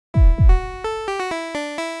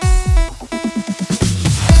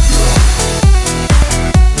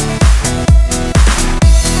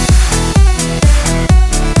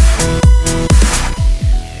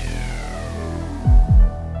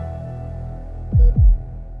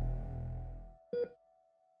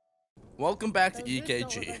Welcome back to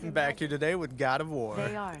EKG. Back here today with God of War.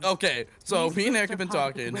 Okay, so me and Eric have been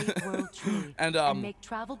talking, and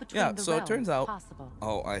yeah, so it turns out,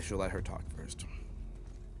 oh, I should let her talk first.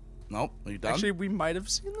 Nope, are you done? Actually, we might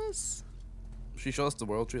have seen this. She showed us the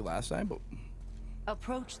world tree last time, but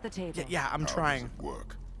approach the table. Yeah, I'm trying. How does it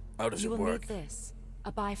work? How does it work? You will need this,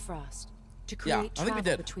 a Bifrost, to create I think we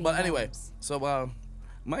did. But anyway, realms. So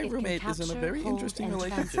my roommate is in a very interesting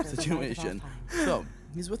relationship situation. So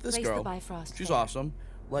he's with this girl. She's awesome.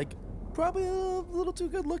 Like, probably a little too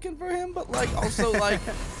good looking for him, but like also like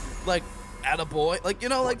attaboy. Like, you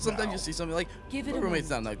know, like sometimes you see something like, my roommate's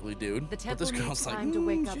not an ugly dude, but this girl's like,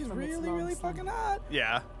 she's really fucking hot.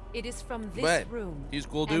 Yeah. It is from this room. He's a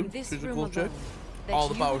cool dude. She's a cool chick. All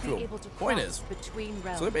the power to him. Point is,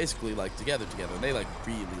 so they're basically like together, and they like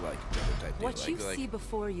really like each other type deal. What you see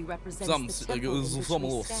before you represents something a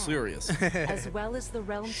little serious. As well as the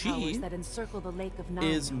realm towers that encircle the Lake of Nine.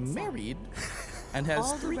 Is married and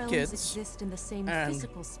has 3 kids. Exist in the same and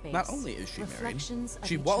physical space. not only is she married,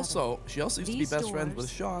 she also used to be best friends with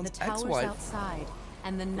Sean's ex-wife.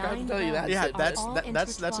 And the 9 yeah, that's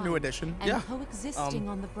a new addition. Yeah. Coexisting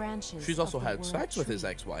on the branches. She's also had sex with his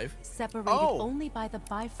ex-wife. Separated only by the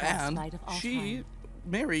Bifrost and light of all she time.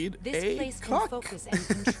 married This a place can cuck. focus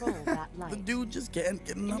and control that light. The dude just getting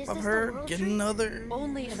enough of her, getting another,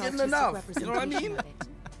 only getting enough. You know what I mean?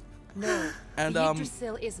 No. And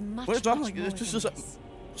Yggdrasil is much, we're talking like more it's just than this.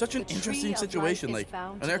 such an The interesting tree of situation. life Like, is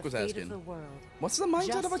bound and to Eric the was fate of asking, the world. what's the mindset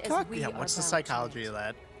Just of a as cuck? we Yeah, are what's the bound psychology to of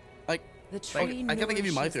that? Like, the I gotta give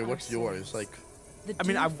you my theory. What's yours? Like, I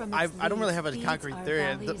mean, I don't really have a concrete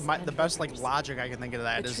theory. The best like logic I can think of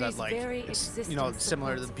that is that like it's, you know,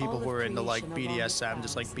 similar to the people who are into like BDSM,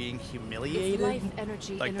 just like being humiliated.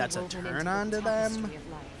 Like that's a turn on to them.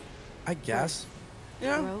 I guess.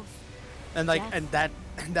 Yeah. And like and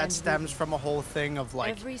that stems from a whole thing of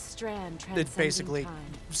like it basically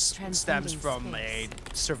stems from a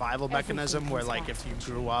survival mechanism where like if you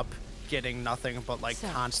grew up getting nothing but like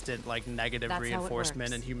constant like negative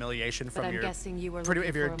reinforcement and humiliation from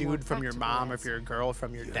if you're a dude from your mom or if you're a girl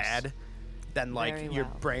from your dad, then like your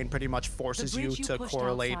brain pretty much forces you to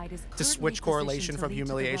correlate, to switch correlation from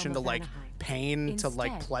humiliation to like pain to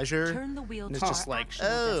like pleasure, and it's just like,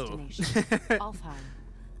 oh.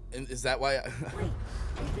 And is that why? Wait,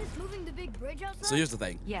 is this moving the big bridge outside? So here's the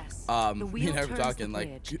thing. Yes. Me and her were talking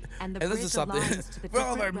like, and this is something for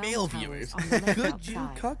all of our male viewers. Could you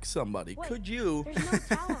cuck somebody? Could you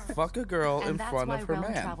fuck a girl in front of her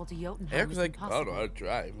man? Eric was like, oh no, I'd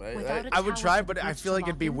try. I would try, but I feel like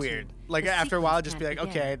it'd be weird. Like after a while, I'd just be like,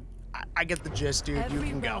 okay, I get the gist, dude. You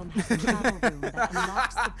can go.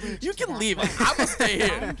 You can leave. I'm gonna stay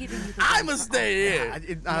here. I'm gonna stay here. I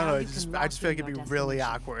don't know. I just feel like it'd be really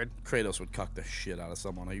awkward. Kratos would cuck the shit out of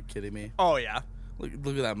someone. Are you kidding me? Oh yeah. Look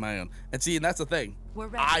at that man. And see, and that's the thing.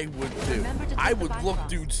 I would too. I would look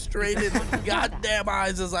dude straight in the goddamn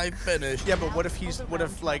eyes as I finish. Yeah, but what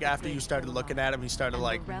if like after you started looking at him, he started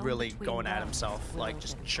like really going at himself, like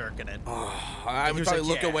just jerking it. I would probably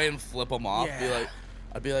look away and flip him off.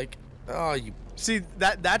 I'd be like, oh, you. See,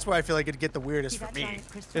 that's where I feel like it'd get the weirdest for me.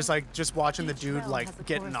 It's like just watching the dude like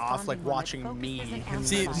getting off, like watching me.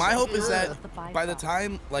 See, my hope is that by the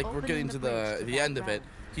time like we're getting to the end of it,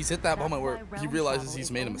 he's hit that moment where he realizes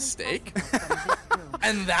he's made a mistake,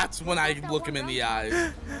 and that's when I look him in the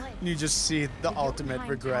eyes. You just see the ultimate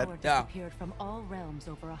regret. Yeah. From all realms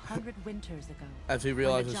over 100 winters ago. As he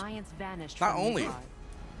realizes, not only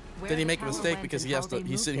did he make a mistake because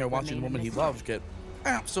he's sitting here watching the woman he loves get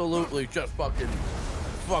absolutely just fucking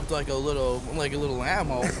fucked like a little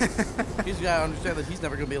ammo. He's gotta understand that he's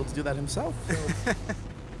never gonna be able to do that himself. So.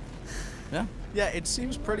 Yeah. Yeah, it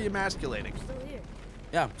seems pretty emasculating.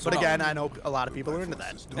 Yeah. So but again, I know a lot of people are into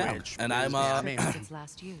that. Yeah. And I'm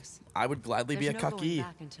I would gladly be a cucky.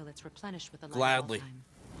 Gladly.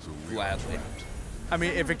 Gladly. I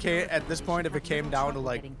mean, if it came at this point, if it came down to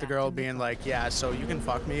like the girl being like, "Yeah, so you can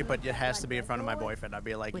fuck me, but it has to be in front of my boyfriend," I'd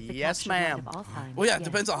be like, "Yes, ma'am." Well, yeah, it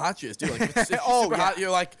depends how hot she is, too. Like, if she's super hot, you're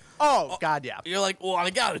like, "Oh God, yeah." You're like, "Well, I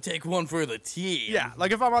gotta take one for the team." Yeah,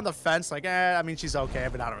 like if I'm on the fence, like, I mean, she's okay,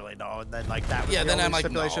 but I don't really know. And then like that was then I'm like,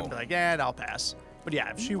 stipulation, be like, I'll pass. But yeah,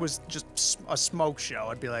 if she was just a smoke show,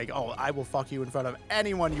 I'd be like, "Oh, I will fuck you in front of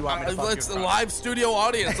anyone you want me to fuck you in front of." Live studio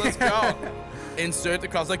audience, let's go. Insert the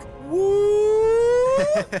cross, like, woo.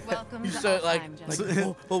 Welcome to So, our like, time, like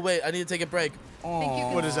gentlemen. oh, wait, I need to take a break.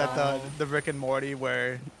 Oh. What is that? The Rick and Morty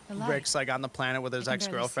where The light. Rick's like on the planet with his I can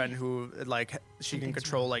barely ex-girlfriend see. who like she can Something's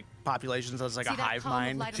control wrong. like populations as like See a that hive column of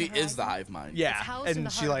mind. light on She the is the horizon? hive mind. Yeah, It's housed in and the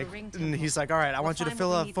she heart of like, a ring and temple. he's like, all right, I We'll want you to find fill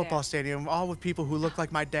what we a need football there. stadium all with people who look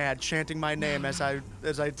like my dad, chanting my name as I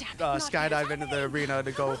skydive into the arena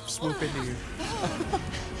to go swoop into you.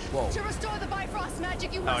 Whoa. To restore the Bifrost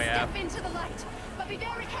magic, you Oh, must yeah. step into the light. But be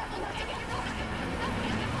very careful not to get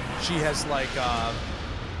She has like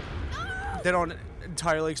they don't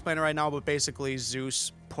entirely explain it right now, but basically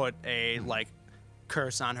Zeus put a like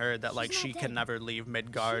curse on her that like she can never leave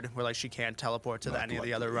Midgard, where like she can't teleport to any of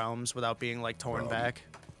the other realms without being like torn back.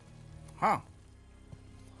 Huh.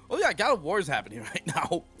 Oh yeah, God of War is happening right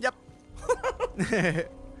now. Yep.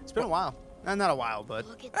 It's been a while. Not a while, but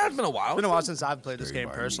it's It's been a while. been a while since I've played this Very game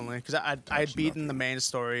minor. personally, because I had beaten the main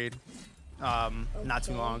story not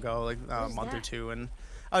too long ago, like a month or two, and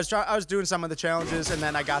I was doing some of the challenges, and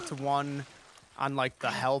then I got to one on like the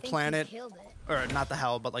Hell planet, killed it. or not the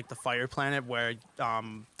Hell, but like the Fire planet, where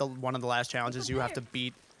one of the last challenges you have to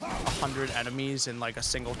beat 100 enemies in like a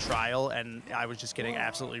single trial, and I was just getting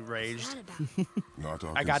absolutely raged.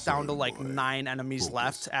 I got down to like 9 enemies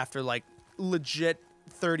left after like legit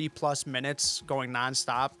 30 plus minutes going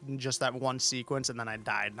nonstop in just that one sequence, and then I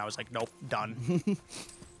died, and I was like, nope, done.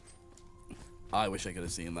 I wish I could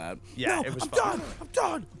have seen that. Yeah, No, it was I'm fun. done. I'm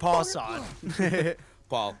done. Paul saw it.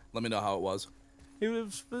 Paul, let me know how it was. It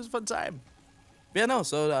was a fun time. Yeah, no.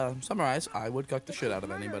 So to summarize, I would cuck the shit out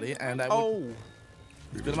of anybody, and I would Oh,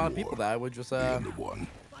 a good amount of people that I would just End of one.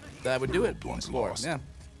 that I would do it One's for. lost. Yeah.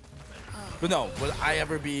 But no, would I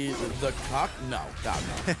ever be the cuck? No, God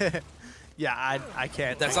no. yeah, I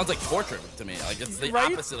can't. That sounds like torture to me. Like it's the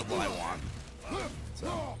Right? opposite of what I want.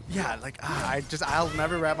 Yeah, like I'll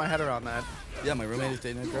never wrap my head around that. Yeah, my roommate is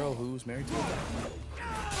dating a girl who's married to a guy.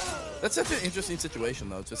 That's such an interesting situation,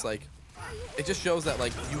 though. It's just like, it just shows that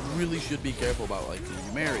like you really should be careful about like who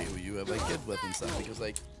you marry, who you have like kids with and stuff, because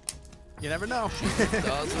like You never know.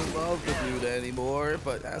 doesn't love the dude anymore,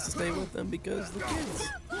 but has to stay with them because the kids.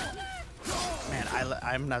 Man,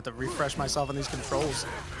 I'm gonna have to refresh myself on these controls.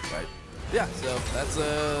 Right. Yeah. So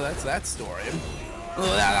that's that story.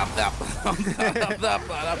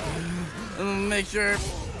 Make sure,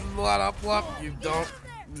 you don't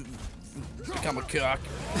become a cuck.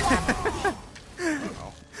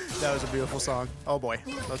 That was a beautiful song. Oh boy,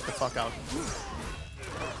 let's the fuck out.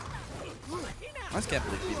 I just can't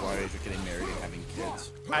believe people our age are getting married and having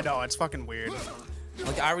kids. I know, it's fucking weird.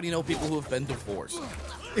 Like, I already know people who have been divorced.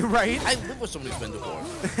 Right? I live with someone who's been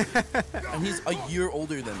divorced. And he's a year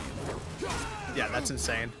older than me. Yeah, that's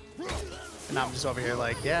insane. And I'm just over here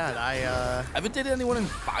like, yeah, I haven't dated anyone in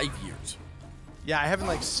 5 years. yeah, I haven't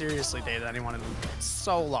like seriously dated anyone in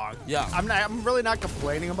so long. Yeah. I'm really not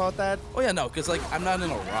complaining about that. Oh, yeah, no, because, like, I'm not in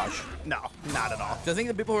a rush. No, not at all. 'Cause I think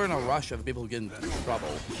the people who are in a rush are the people who get into trouble.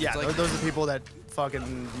 Yeah, It's like, those are the people that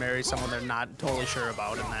fucking marry someone they're not totally sure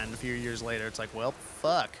about, and then a few years later, it's like, well,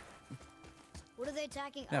 fuck. What are they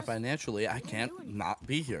attacking yeah, us? financially, I can't not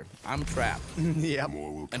be here. I'm trapped. Yep.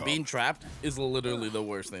 More will And come. being trapped is literally the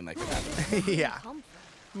worst thing that could happen. Yeah. I'm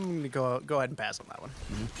gonna go ahead and pass on that one.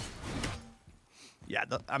 Yeah,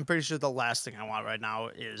 I'm pretty sure the last thing I want right now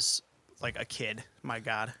is like a kid. My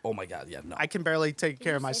God, Oh, my God, yeah, no. I can barely take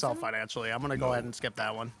care of you say myself something? financially. I'm gonna go ahead and skip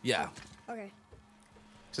that one. Yeah. Okay.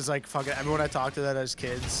 Just like fucking everyone I talk to that has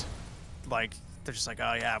kids, like they're just like,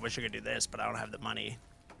 oh yeah, I wish I could do this, but I don't have the money.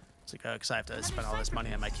 It's like, because I have to spend all this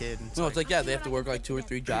money on my kid. And No, it's like, yeah, they have to work like 2 or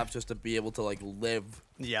 3 jobs just to be able to, like, live.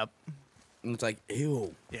 yep. And it's like,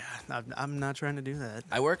 ew. Yeah, I'm not trying to do that.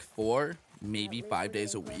 I work 4, maybe 5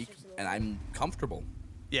 days a week, and I'm comfortable.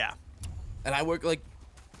 Yeah. And I work, like,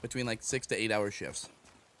 between, like, 6 to 8 hour shifts.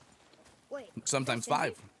 Wait. Sometimes that's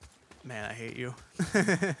 5. Man, I hate you.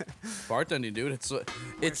 Bartending, dude,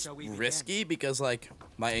 it's risky because, like,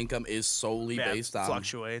 my income is solely Yeah, based on...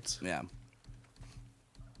 fluctuates. Yeah.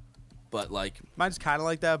 But, like, Mine's kind of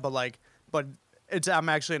like that, but I'm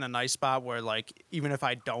actually in a nice spot where like even if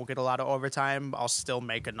I don't get a lot of overtime, I'll still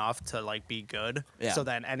make enough to like be good. Yeah. So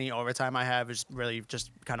then any overtime I have is really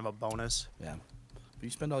just kind of a bonus. yeah. But you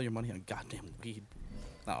spend all your money on goddamn weed.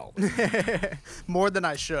 No. More than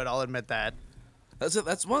I should, I'll admit that.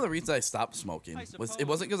 That's one of the reasons I stopped smoking. It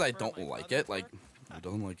wasn't because I don't like it. Like, I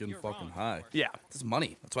don't like getting fucking high. Yeah. It's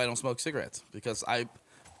money. That's why I don't smoke cigarettes. Because like,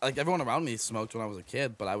 everyone around me smoked when I was a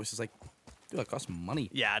kid, but I was just like, dude, that costs money.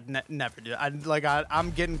 Yeah, never do.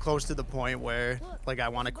 I'm getting close to the point where like I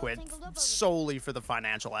want to quit solely for the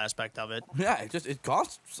financial aspect of it. Yeah, it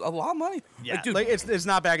costs a lot of money. Yeah, Like, dude, like it's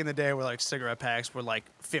not back in the day where like cigarette packs were like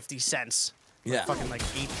 50 cents. Yeah. Fucking like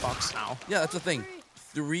 $8 now. yeah, that's the thing.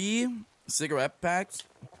 3 cigarette packs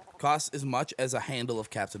cost as much as a handle of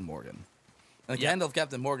Captain Morgan. And a handle of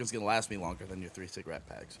Captain Morgan's going to last me longer than your 3 cigarette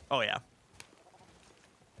packs. Oh, yeah.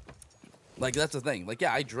 Like, that's the thing. Like,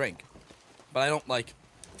 yeah, I drink. But I don't, like...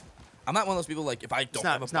 I'm not one of those people, like, if I don't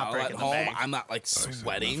have a bottle at home, I'm not, like,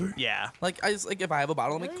 sweating. Yeah. Like, I just, like, if I have a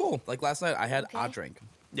bottle, I'm like, cool. Like, last night, I had a drink.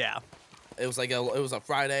 Yeah. It was like, it was a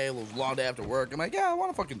Friday, it was a long day after work. I'm like, yeah, I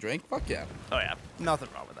want to fucking drink. Fuck yeah. Oh, yeah. Nothing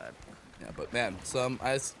wrong with that. Yeah, but, man, some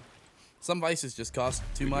vices just cost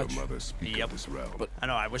too much. Yep. But I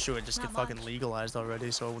know, I wish it would just get fucking legalized already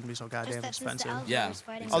so it wouldn't be so goddamn expensive. Yeah.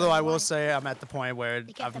 Exactly. Although I will say I'm at the point where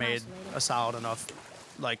I've made a solid enough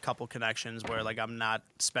like couple connections where like I'm not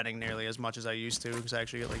spending nearly as much as I used to because I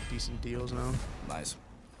actually get like decent deals now. Nice.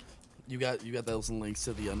 You got those links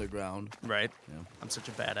to the underground. Right. Yeah. I'm such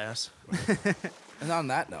a badass. And on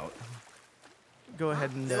that note, go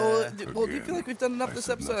ahead and well, do you feel like we've done enough this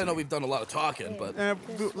episode? I know we've done a lot of talking, but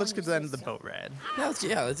let's get to the end of the boat ride. Let's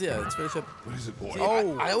finish up. What is it, boy? See,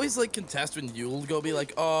 I always like contest when you'll go be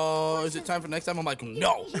like, oh, is it time for next time? I'm like,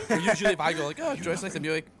 no. Or usually if I go like, oh, Joyce next time,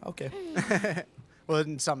 you're like, okay. Well,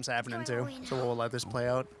 then something's happening too, so we'll let this play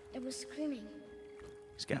out. It was screaming.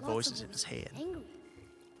 He's got voices in his head. Angry.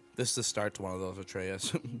 This is the start to one of those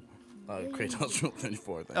Atreus. Kratos Rule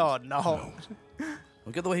 34 things. Oh, no.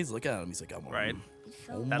 Look at the way he's looking at him. He's like, I'm right.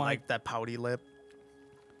 Oh that, my. like, that pouty lip.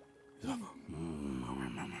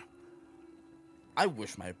 I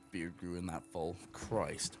wish my beard grew in that full.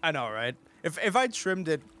 Christ. I know, right? If I trimmed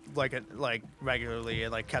it like regularly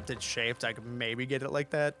and like kept it shaped, I could maybe get it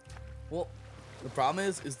like that. Well, the problem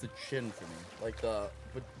is the chin for me. Like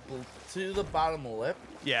to the bottom lip.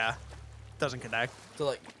 Yeah. Doesn't connect. So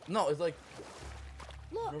like, no, it's like.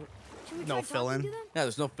 Look. No fill-in. Yeah,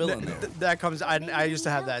 there's no fill-in there. That comes. I used to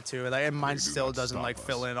have that too, like, and mine still doesn't like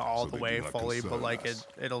fill in all the way fully, but like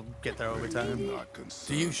it'll get there over time.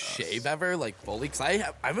 Do you shave ever, like fully? Cause I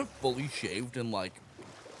haven't fully shaved in like.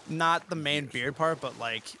 Not the main beard part, but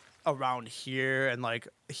like around here and like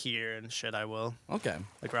here and shit. I will. Okay.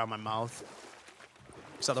 Like around my mouth.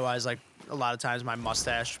 Cause otherwise, like a lot of times my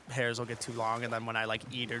mustache hairs will get too long, and then when I like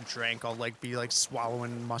eat or drink, I'll like be like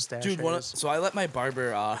swallowing mustache hairs. So I let my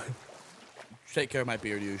barber take care of my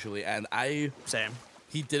beard usually, and Same.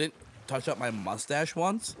 He didn't touch up my mustache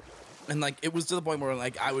once, and like it was to the point where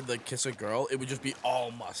like I would like kiss a girl, it would just be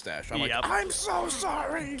all mustache. I'm like, I'm so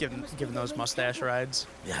sorry. Giving those mustache rides.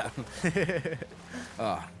 Yeah.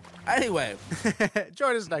 Anyway,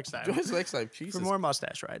 join us next time. Join us next time. Jesus. For more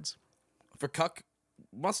mustache rides. For Cuck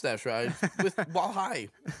mustache ride with while high.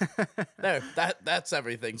 There. That's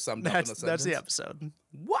everything summed up in a sentence. That's the episode.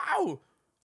 Wow.